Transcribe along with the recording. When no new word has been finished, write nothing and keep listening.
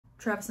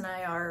Travis and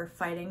I are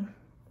fighting.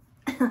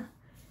 It's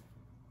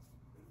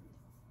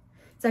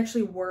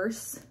actually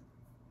worse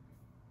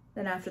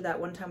than after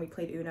that one time we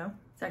played Uno.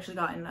 It's actually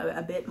gotten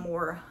a bit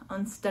more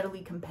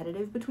unsteadily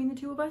competitive between the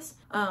two of us,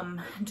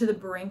 to the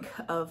brink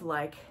of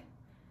like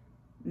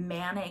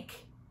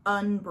manic,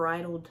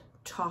 unbridled,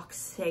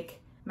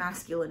 toxic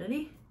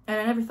masculinity. And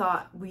I never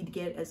thought we'd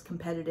get as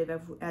competitive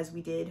as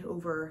we did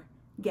over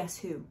Guess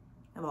Who,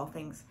 of all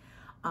things.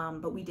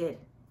 But we did.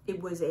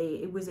 It was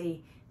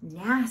a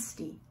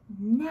nasty,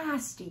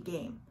 nasty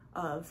game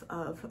of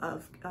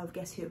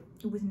Guess Who.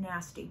 It was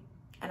nasty.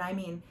 And I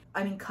mean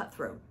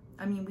cutthroat.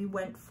 I mean, we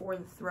went for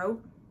the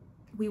throat.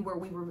 We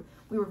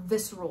were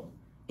visceral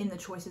in the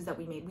choices that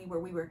we made.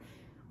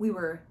 We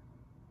were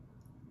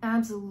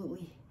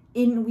absolutely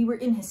we were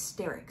in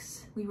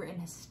hysterics. We were in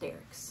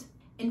hysterics.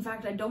 In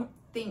fact, I don't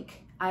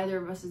think either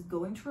of us is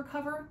going to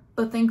recover,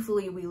 but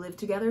thankfully we live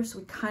together, so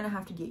we kind of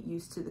have to get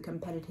used to the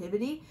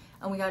competitivity,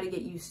 and we got to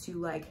get used to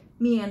like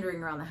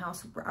meandering around the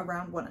house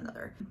around one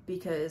another,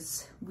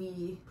 because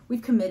we've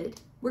committed.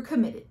 We're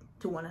committed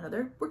to one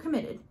another. We're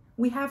committed.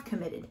 We have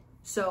committed.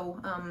 So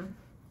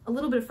a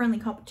little bit of friendly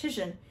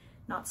competition,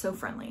 not so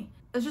friendly.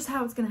 That's just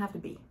how it's gonna have to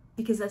be,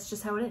 because that's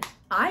just how it is.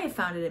 I have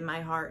found it in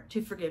my heart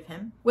to forgive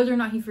him. Whether or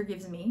not he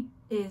forgives me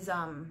is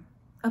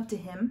up to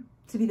him,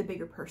 to be the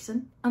bigger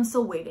person. I'm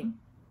still waiting.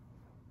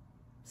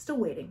 Still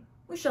waiting.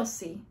 We shall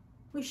see.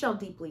 We shall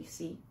deeply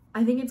see.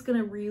 I think it's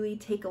gonna really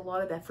take a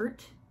lot of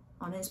effort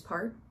on his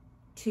part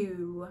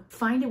to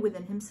find it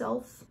within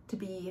himself to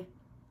be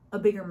a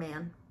bigger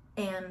man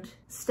and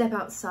step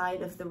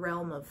outside of the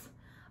realm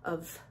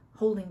of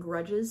holding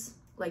grudges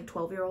like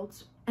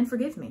 12-year-olds and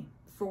forgive me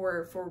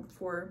for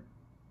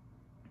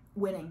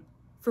winning.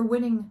 For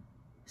winning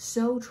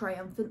so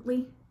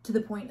triumphantly to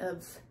the point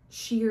of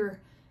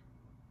sheer...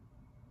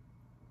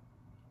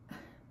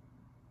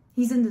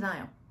 He's in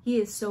denial. He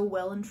is so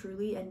well and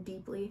truly and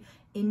deeply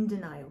in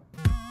denial.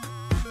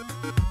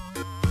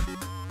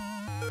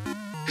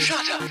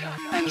 Shut up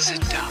and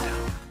sit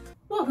down.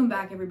 Welcome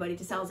back, everybody,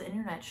 to Sal's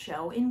Internet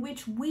Show, in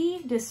which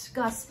we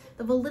discuss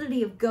the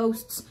validity of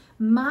ghosts,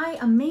 my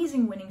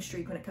amazing winning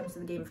streak when it comes to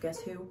the game of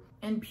Guess Who,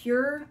 and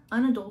pure,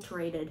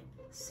 unadulterated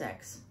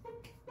sex.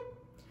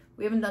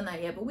 We haven't done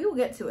that yet, but we will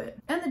get to it.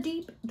 And the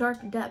deep, dark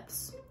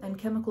depths and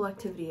chemical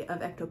activity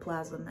of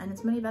ectoplasm and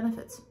its many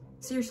benefits.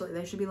 Seriously,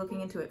 they should be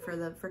looking into it for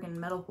the freaking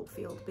medical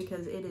field,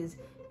 because it is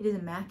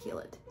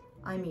immaculate.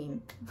 I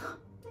mean,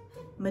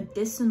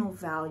 medicinal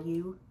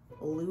value,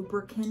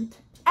 lubricant.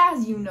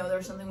 As you know,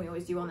 there's something we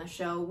always do on the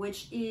show,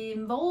 which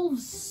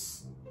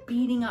involves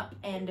beating up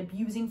and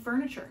abusing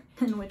furniture,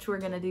 in which we're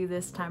gonna do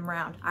this time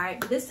around. All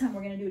right, this time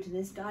we're gonna do it to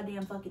this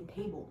goddamn fucking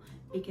table,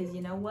 because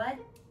you know what?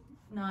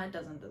 No, it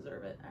doesn't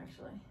deserve it,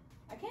 actually.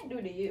 I can't do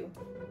it to you.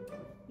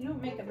 You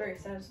don't make a very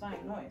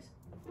satisfying noise.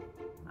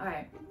 All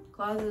right,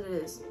 closet it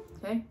is,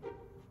 okay?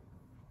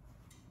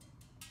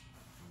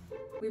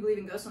 We believe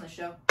in ghosts on the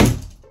show.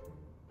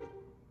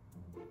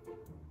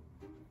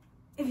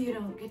 If you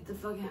don't, get the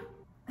fuck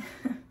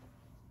out.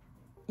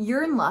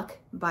 You're in luck,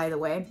 by the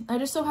way. I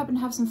just so happen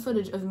to have some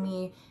footage of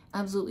me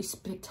absolutely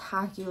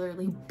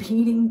spectacularly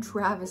beating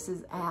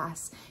Travis's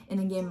ass in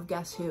a game of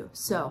Guess Who.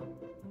 So,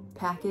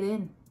 pack it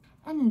in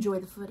and enjoy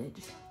the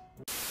footage.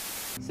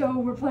 So,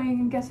 we're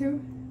playing Guess Who?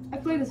 I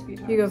played this a few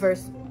times. You go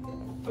first.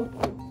 Oh,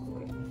 okay.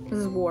 This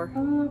is war.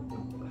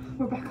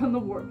 We're back on the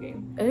war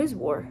game. It is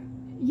war.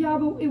 Yeah,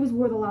 but it was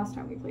war the last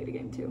time we played a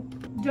game too.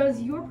 Does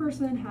your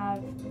person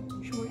have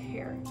short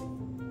hair?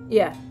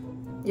 Yeah.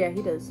 Yeah,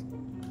 he does.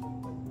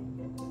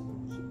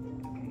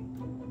 Okay.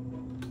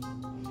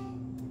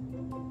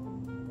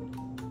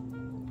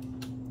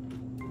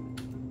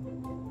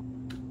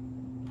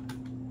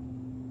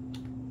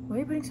 Why are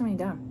you putting so many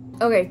down?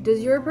 Okay,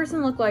 does your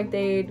person look like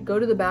they'd go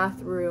to the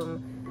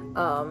bathroom,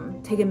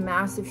 take a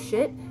massive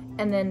shit,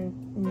 and then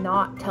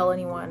not tell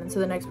anyone, and so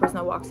the next person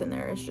that walks in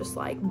there is just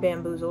like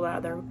bamboozled out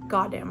of their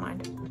goddamn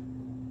mind?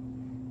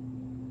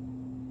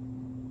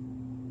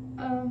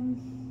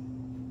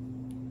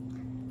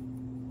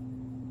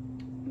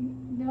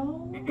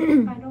 No,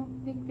 I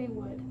don't think they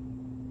would.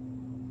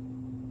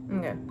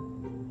 Okay.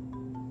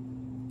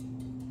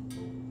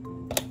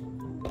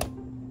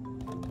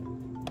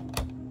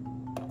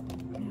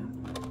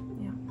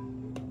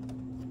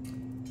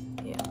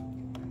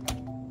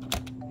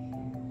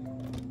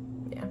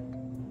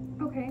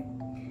 Okay.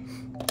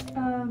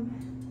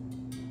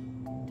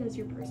 Does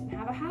your person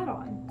have a hat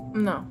on?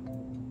 No.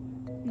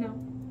 No.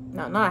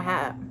 No, not a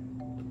hat.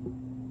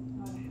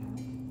 Not a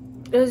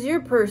hat. Does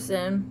your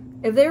person,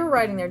 if they were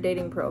writing their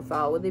dating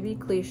profile, would they be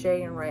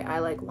cliche and write, "I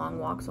like long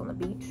walks on the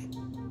beach"?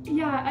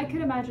 Yeah, I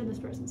could imagine this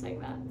person saying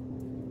that.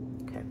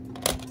 Okay.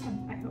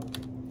 I hope.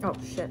 Oh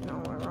shit,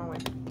 no, we're wrong way.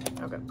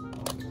 Okay.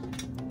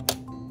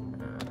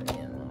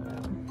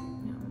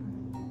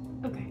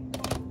 Okay.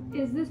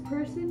 Is this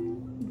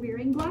person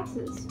wearing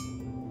glasses?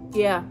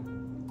 Yeah.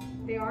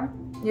 They are?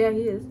 Yeah,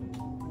 he is.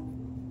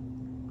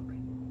 Okay.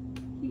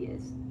 He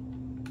is.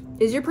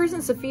 Is your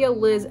person Sophia,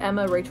 Liz,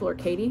 Emma, Rachel, or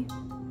Katie?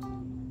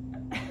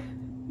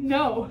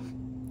 No.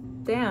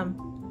 Damn.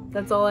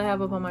 That's all I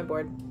have up on my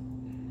board.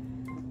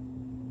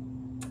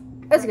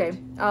 That's okay.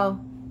 I'll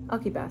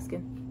keep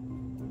asking.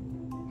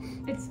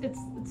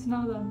 It's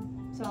none of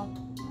them. So,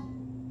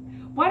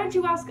 why don't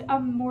you ask a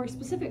more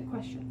specific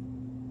question?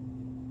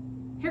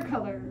 Hair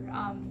color,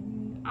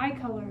 eye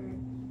color.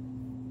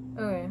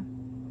 Okay.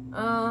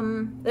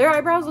 Their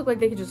eyebrows look like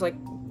they could just like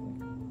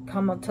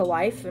come up to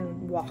life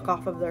and walk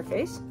off of their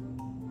face.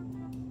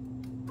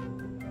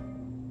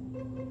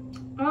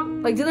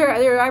 Like, do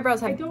their eyebrows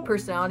have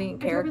personality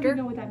and character? I don't really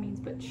know what that means,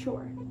 but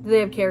sure. Do they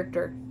have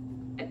character?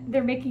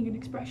 They're making an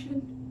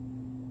expression.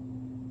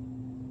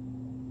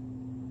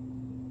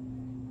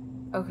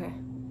 Okay.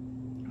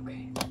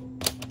 Okay.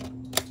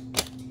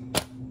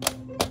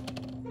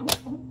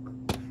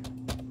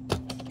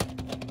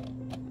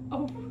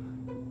 Oh.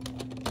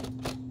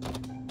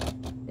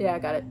 Yeah, I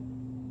got it.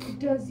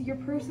 Does your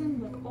person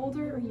look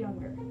older or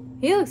younger?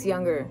 He looks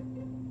younger.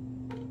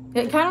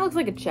 It kind of looks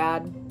like a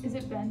Chad. Is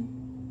it Ben?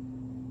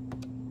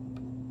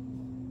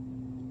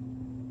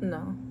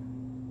 No.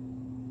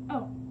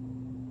 Oh.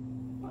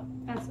 Well,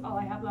 that's all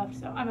I have left,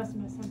 so I must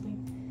have missed something.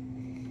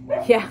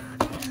 Yeah.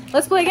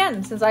 Let's play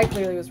again, since I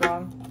clearly was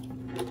wrong.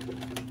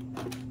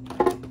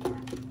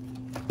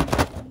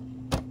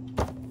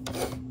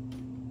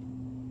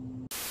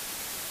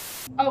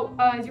 Oh,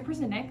 is your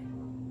person Nick?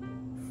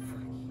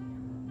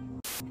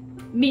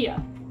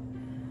 Mia.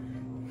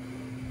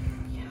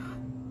 Yeah.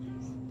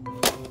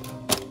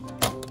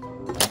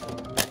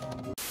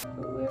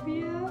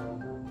 Olivia?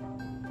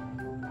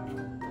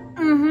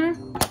 Mm-hmm.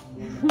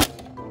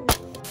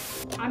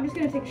 I'm just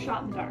gonna take a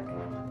shot in the dark.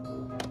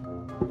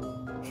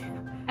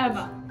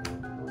 Emma.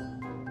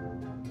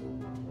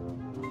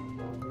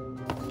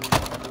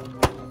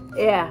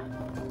 Yeah.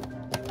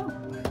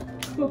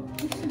 Oh.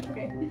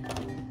 Okay.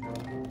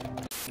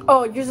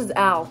 Oh, yours is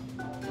Al.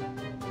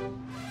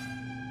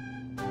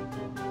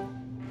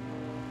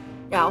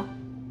 Al.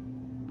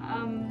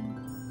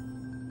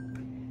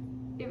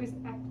 It was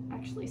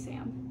actually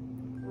Sam.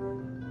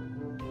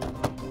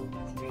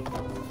 Sorry.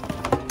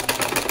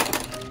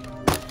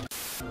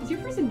 Is your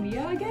person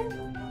Mia again?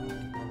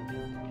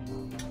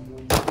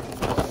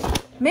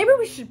 Maybe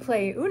we should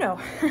play Uno.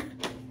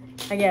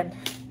 Again.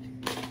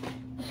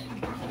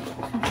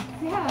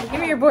 Yeah. Give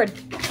me your board.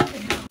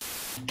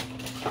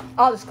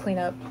 I'll just clean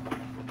up.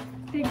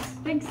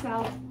 Thanks,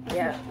 Sal.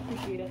 Yeah.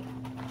 Appreciate it.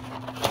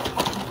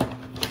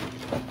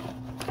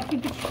 I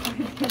think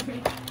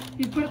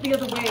you put it the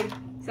other way.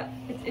 So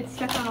it's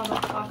stuck on all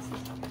the boxes.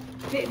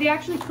 They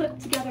actually clip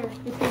together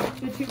the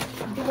two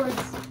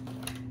boards.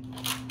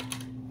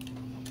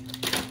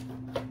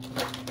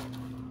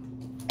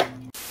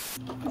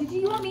 Do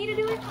you want me to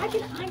do it? I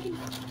can.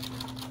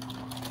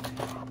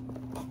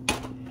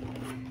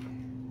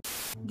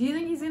 Do you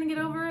think he's gonna get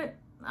over it?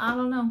 I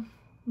don't know.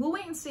 We'll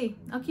wait and see.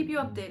 I'll keep you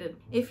updated.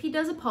 If he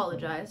does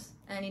apologize,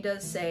 and he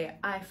does say,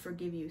 I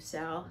forgive you,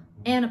 Sal,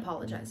 and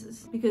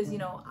apologizes, because, you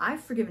know,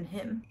 I've forgiven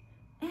him,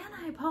 and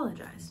I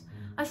apologize.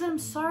 I said I'm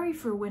sorry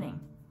for winning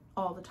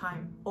all the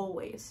time,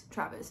 always,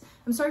 Travis.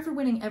 I'm sorry for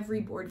winning every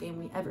board game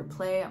we ever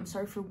play. I'm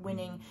sorry for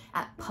winning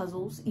at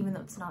puzzles, even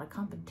though it's not a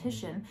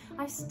competition.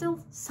 I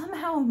still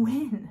somehow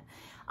win.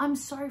 I'm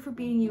sorry for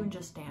beating you in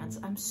Just Dance.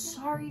 I'm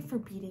sorry for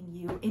beating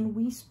you in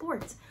Wii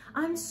Sports.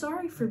 I'm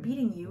sorry for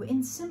beating you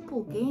in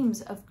simple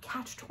games of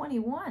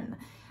Catch-21,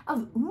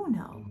 of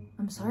Uno.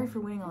 I'm sorry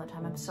for winning all the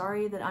time. I'm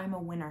sorry that I'm a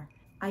winner.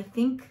 I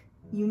think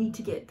you need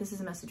to get, this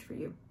is a message for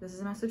you. This is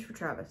a message for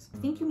Travis. I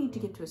think you need to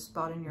get to a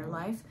spot in your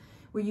life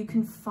where you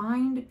can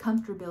find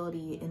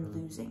comfortability in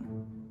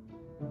losing.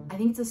 I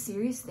think it's a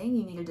serious thing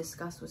you need to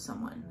discuss with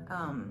someone.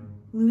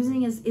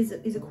 Losing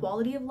is a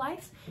quality of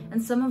life,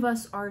 and some of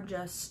us are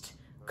just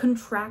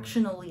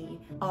contractionally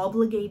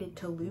obligated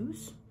to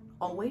lose,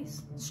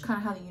 always. It's just kind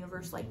of how the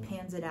universe like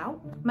pans it out.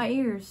 My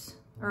ears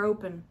are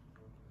open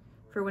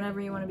for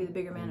whenever you want to be the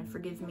bigger man and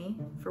forgive me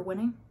for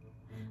winning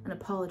and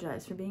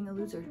apologize for being a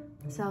loser.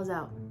 Sal's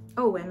out.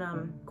 Oh,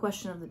 and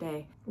question of the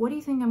day. What do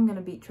you think I'm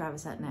gonna beat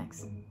Travis at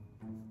next?